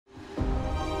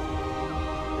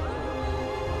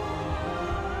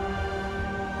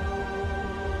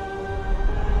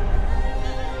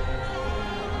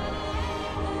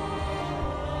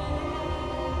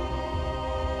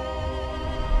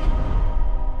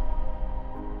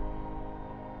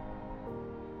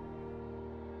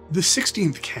The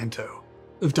 16th canto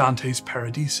of Dante's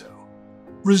Paradiso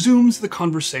resumes the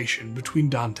conversation between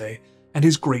Dante and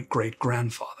his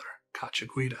great-great-grandfather,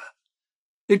 Cacciaguida.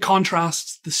 It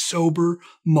contrasts the sober,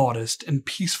 modest, and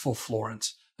peaceful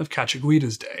Florence of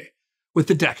Cacciaguida's day with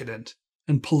the decadent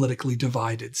and politically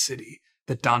divided city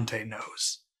that Dante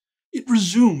knows. It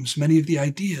resumes many of the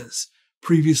ideas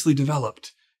previously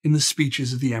developed in the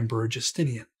speeches of the Emperor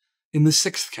Justinian in the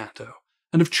 6th canto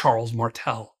and of Charles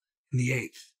Martel in the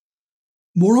 8th.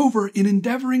 Moreover, in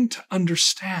endeavoring to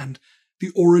understand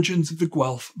the origins of the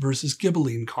Guelph versus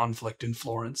Ghibelline conflict in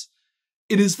Florence,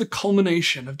 it is the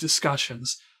culmination of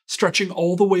discussions stretching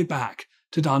all the way back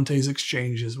to Dante's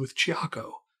exchanges with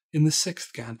Ciacco in the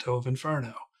 6th canto of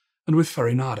Inferno and with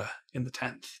Farinata in the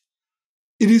 10th.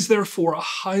 It is therefore a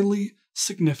highly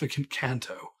significant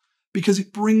canto because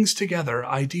it brings together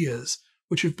ideas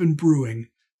which have been brewing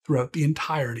throughout the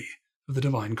entirety of the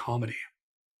Divine Comedy.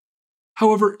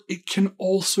 However, it can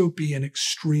also be an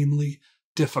extremely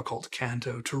difficult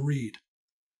canto to read.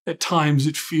 At times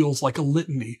it feels like a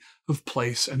litany of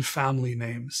place and family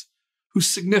names, whose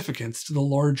significance to the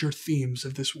larger themes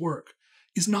of this work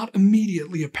is not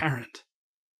immediately apparent.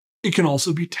 It can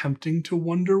also be tempting to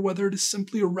wonder whether it is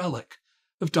simply a relic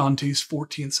of Dante's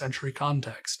 14th century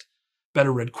context,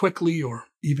 better read quickly or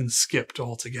even skipped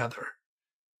altogether.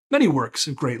 Many works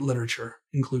of great literature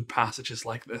include passages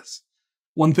like this.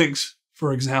 One thinks,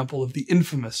 for example, of the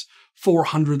infamous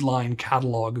 400-line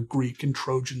catalogue of Greek and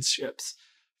Trojan ships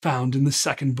found in the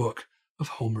second book of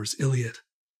Homer's Iliad.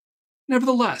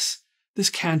 Nevertheless, this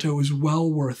canto is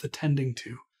well worth attending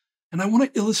to, and I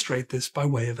want to illustrate this by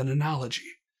way of an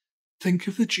analogy. Think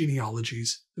of the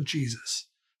genealogies of Jesus,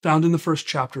 found in the 1st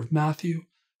chapter of Matthew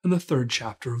and the 3rd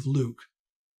chapter of Luke.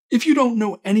 If you don't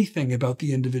know anything about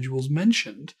the individuals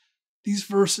mentioned, these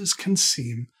verses can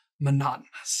seem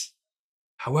monotonous.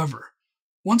 However,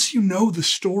 once you know the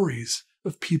stories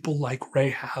of people like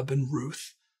Rahab and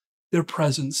Ruth, their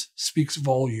presence speaks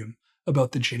volume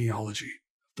about the genealogy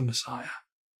of the Messiah.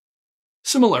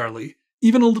 Similarly,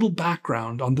 even a little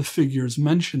background on the figures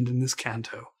mentioned in this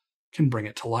canto can bring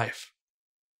it to life.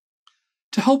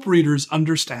 To help readers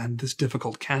understand this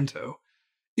difficult canto,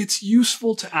 it's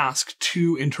useful to ask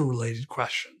two interrelated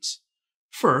questions.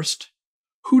 First,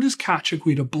 who does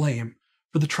Cacciaguida blame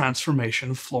for the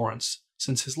transformation of Florence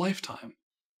since his lifetime?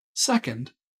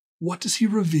 Second, what does he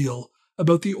reveal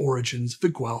about the origins of the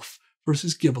Guelph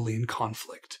versus Ghibelline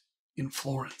conflict in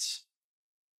Florence?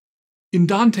 In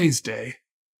Dante's day,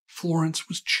 Florence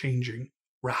was changing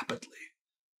rapidly.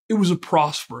 It was a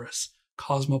prosperous,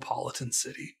 cosmopolitan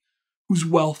city, whose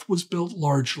wealth was built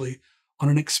largely on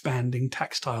an expanding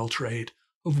textile trade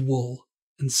of wool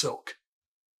and silk.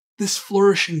 This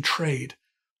flourishing trade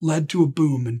led to a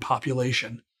boom in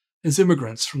population as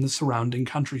immigrants from the surrounding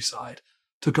countryside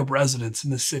took up residence in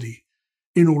the city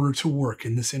in order to work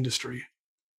in this industry.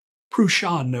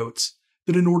 Pruchot notes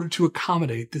that in order to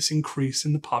accommodate this increase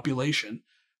in the population,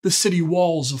 the city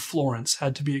walls of Florence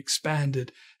had to be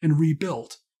expanded and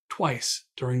rebuilt twice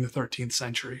during the 13th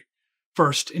century,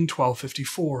 first in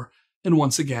 1254 and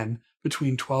once again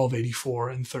between 1284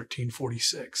 and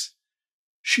 1346.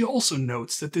 She also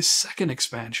notes that this second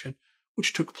expansion,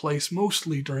 which took place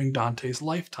mostly during Dante's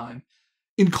lifetime,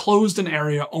 enclosed an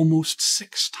area almost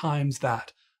 6 times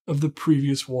that of the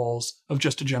previous walls of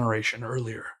just a generation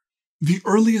earlier. The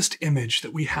earliest image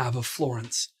that we have of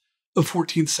Florence, a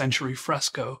 14th century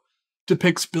fresco,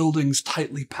 depicts buildings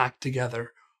tightly packed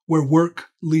together where work,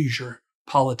 leisure,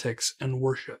 politics, and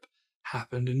worship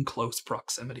happened in close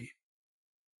proximity.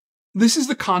 This is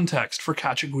the context for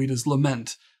Cacciaguida's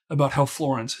lament about how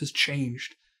Florence has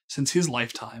changed since his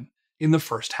lifetime in the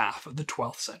first half of the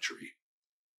 12th century.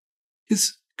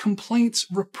 His complaints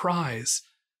reprise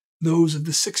those of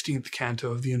the 16th canto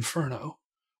of the Inferno,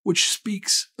 which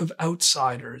speaks of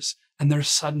outsiders and their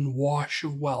sudden wash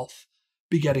of wealth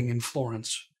begetting in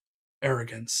Florence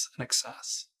arrogance and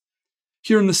excess.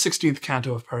 Here in the 16th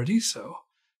canto of Paradiso,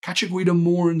 Cacciaguida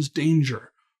mourns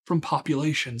danger from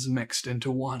populations mixed into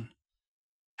one.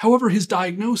 However, his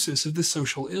diagnosis of the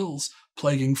social ills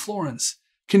plaguing Florence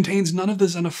contains none of the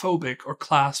xenophobic or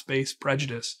class-based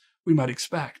prejudice we might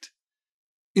expect.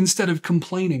 Instead of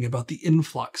complaining about the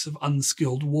influx of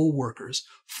unskilled wool workers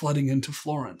flooding into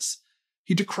Florence,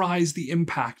 he decries the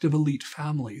impact of elite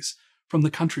families from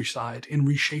the countryside in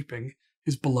reshaping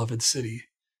his beloved city.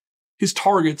 His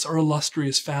targets are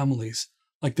illustrious families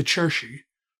like the Cerci,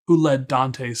 who led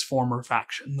Dante's former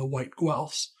faction, the White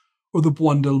Guelphs, or the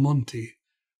Buondelmonti,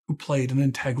 who played an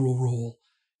integral role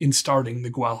in starting the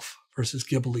Guelph versus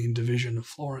Ghibelline division of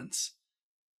Florence.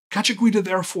 Cacciaguida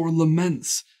therefore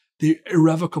laments the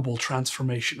irrevocable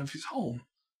transformation of his home,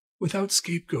 without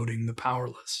scapegoating the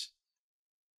powerless.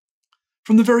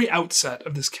 From the very outset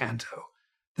of this canto,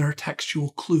 there are textual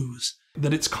clues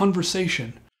that its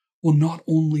conversation will not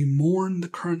only mourn the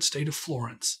current state of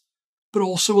Florence, but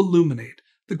also illuminate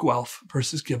the Guelph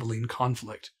versus Ghibelline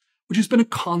conflict, which has been a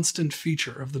constant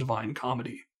feature of the Divine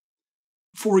Comedy.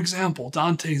 For example,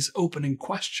 Dante's opening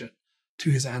question to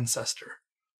his ancestor,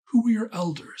 "Who were your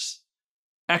elders?"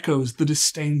 echoes the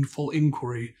disdainful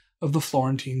inquiry of the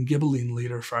Florentine Ghibelline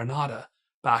leader Farinata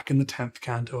back in the 10th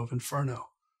canto of Inferno,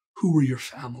 "Who were your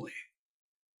family?"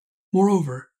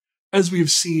 Moreover, as we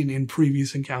have seen in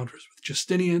previous encounters with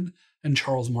Justinian and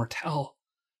Charles Martel,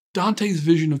 Dante's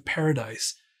vision of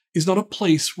paradise is not a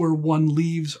place where one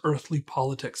leaves earthly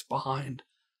politics behind,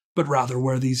 but rather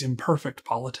where these imperfect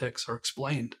politics are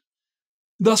explained.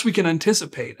 Thus we can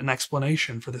anticipate an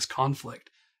explanation for this conflict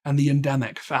and the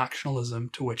endemic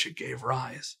factionalism to which it gave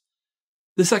rise.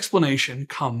 This explanation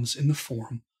comes in the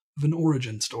form of an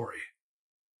origin story.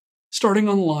 Starting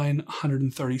on line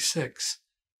 136,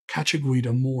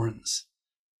 Cacciaguida mourns.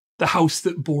 "The house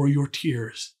that bore your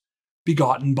tears,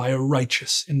 begotten by a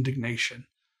righteous indignation,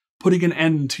 putting an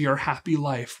end to your happy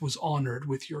life, was honored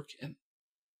with your kin.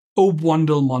 O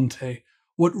Buondelmonte,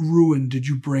 what ruin did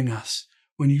you bring us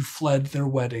when you fled their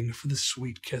wedding for the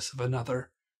sweet kiss of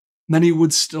another? Many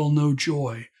would still know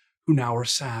joy, who now are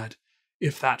sad,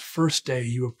 if that first day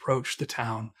you approached the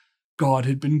town, God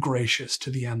had been gracious to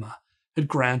the Emma, had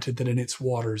granted that in its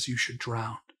waters you should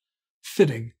drown.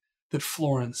 Fitting that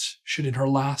Florence should in her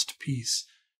last peace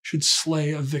should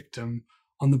slay a victim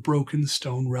on the broken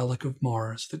stone relic of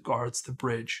Mars that guards the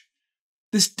bridge."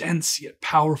 This dense yet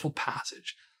powerful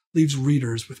passage leaves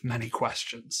readers with many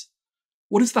questions.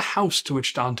 What is the house to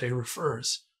which Dante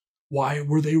refers? Why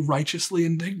were they righteously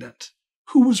indignant?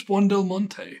 Who was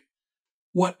Buondelmonte?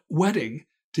 What wedding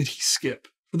did he skip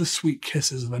for the sweet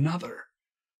kisses of another?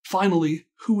 Finally,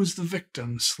 who was the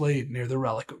victim slain near the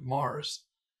relic of Mars?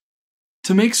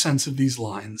 To make sense of these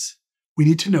lines, we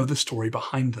need to know the story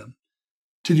behind them.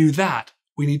 To do that,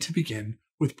 we need to begin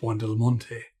with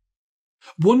Buondelmonte.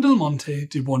 Buondelmonte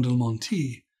di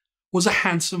Buondelmonti was a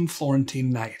handsome Florentine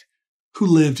knight who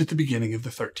lived at the beginning of the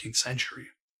 13th century.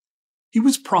 He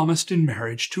was promised in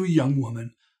marriage to a young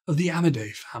woman of the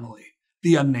Amadei family,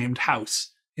 the unnamed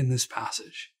house in this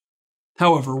passage.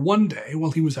 However, one day,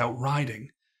 while he was out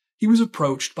riding, he was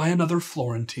approached by another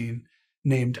Florentine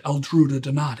named Aldruda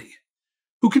Donati,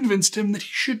 who convinced him that he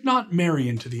should not marry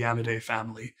into the Amadei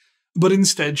family, but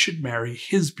instead should marry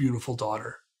his beautiful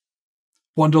daughter.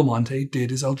 Buondelmonte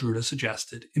did as Aldruda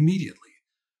suggested immediately,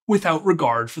 without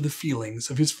regard for the feelings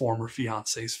of his former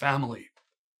fiancée's family.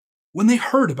 When they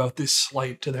heard about this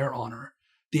slight to their honor,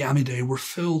 the Amadei were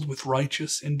filled with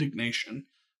righteous indignation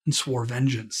and swore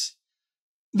vengeance.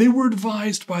 They were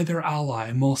advised by their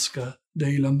ally Mosca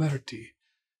dei Lamberti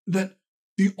that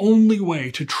the only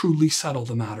way to truly settle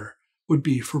the matter would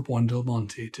be for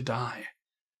Buondelmonte to die.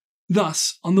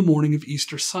 Thus, on the morning of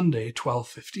Easter Sunday,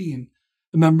 1215,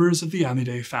 the members of the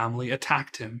Amadei family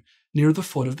attacked him near the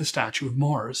foot of the statue of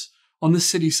Mars on the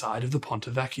city side of the Ponte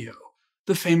Vecchio,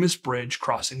 the famous bridge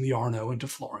crossing the Arno into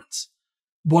Florence.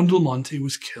 Buondelmonte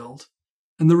was killed,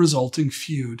 and the resulting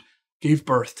feud gave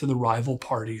birth to the rival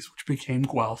parties which became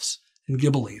Guelphs and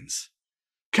Ghibellines.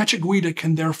 Cacciaguida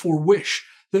can therefore wish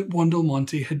that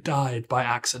Buondelmonte had died by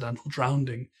accidental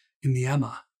drowning in the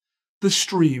Emma, the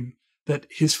stream that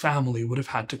his family would have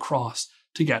had to cross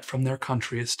to get from their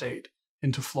country estate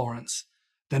into Florence,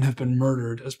 then have been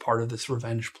murdered as part of this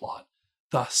revenge plot,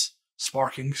 thus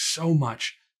sparking so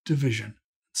much division and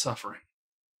suffering.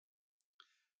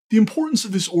 The importance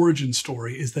of this origin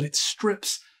story is that it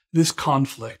strips this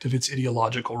conflict of its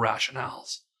ideological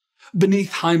rationales.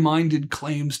 Beneath high-minded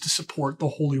claims to support the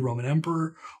Holy Roman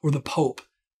Emperor or the Pope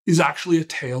is actually a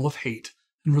tale of hate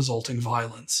and resulting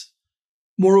violence.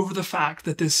 Moreover, the fact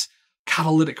that this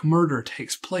catalytic murder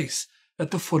takes place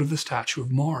at the foot of the statue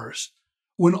of Mars,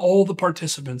 when all the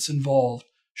participants involved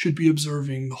should be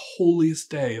observing the holiest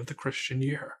day of the Christian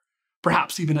year,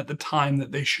 perhaps even at the time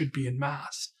that they should be in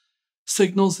Mass,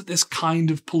 signals that this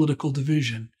kind of political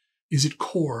division is at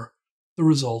core the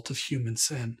result of human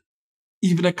sin,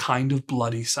 even a kind of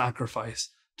bloody sacrifice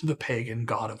to the pagan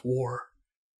god of war.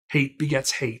 Hate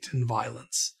begets hate and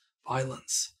violence.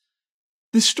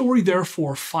 This story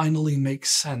therefore finally makes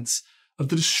sense of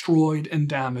the destroyed and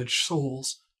damaged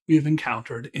souls we have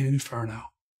encountered in Inferno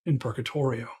and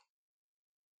Purgatorio.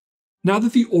 Now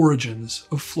that the origins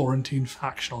of Florentine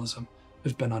factionalism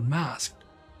have been unmasked,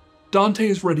 Dante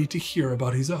is ready to hear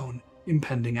about his own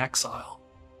impending exile,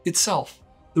 itself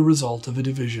the result of a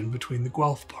division between the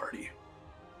Guelph party.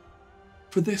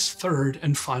 For this third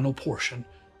and final portion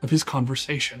of his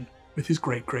conversation with his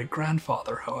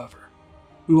great-great-grandfather, however.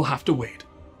 We will have to wait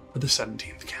for the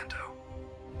 17th canto.